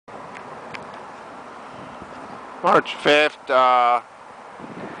March 5th,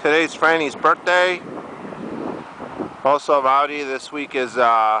 today's Franny's birthday. Also, Rowdy this week is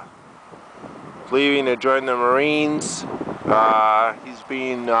leaving to join the Marines. He's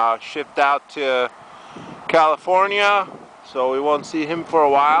being shipped out to California, so we won't see him for a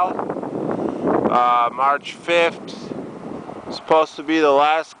while. March 5th is supposed to be the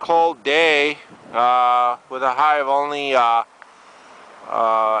last cold day with a high of only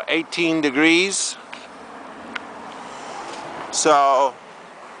 18 degrees. So,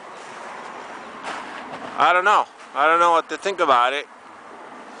 I don't know what to think about it.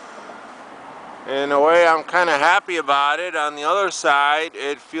 In a way, I'm kind of happy about it. On the other side,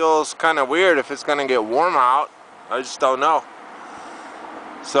 it feels kind of weird if it's going to get warm out. I just don't know.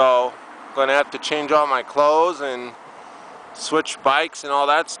 So, I'm going to have to change all my clothes and switch bikes and all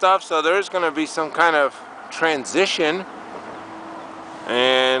that stuff. So there's going to be some kind of transition.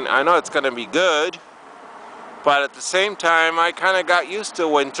 And I know it's going to be good. But at the same time, I kind of got used to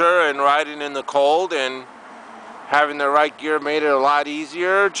winter and riding in the cold, and having the right gear made it a lot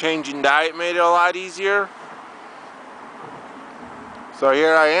easier. Changing diet made it a lot easier. So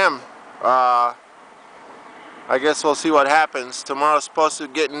here I am. I guess we'll see what happens. Tomorrow's supposed to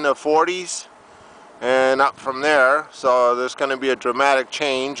get in the 40s and up from there. So there's going to be a dramatic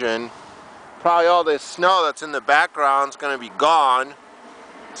change, and probably all this snow that's in the background is going to be gone.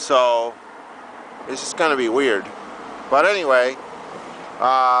 So it's just going to be weird. But anyway,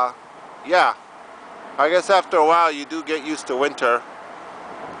 yeah. I guess after a while you do get used to winter.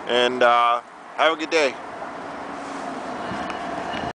 And have a good day.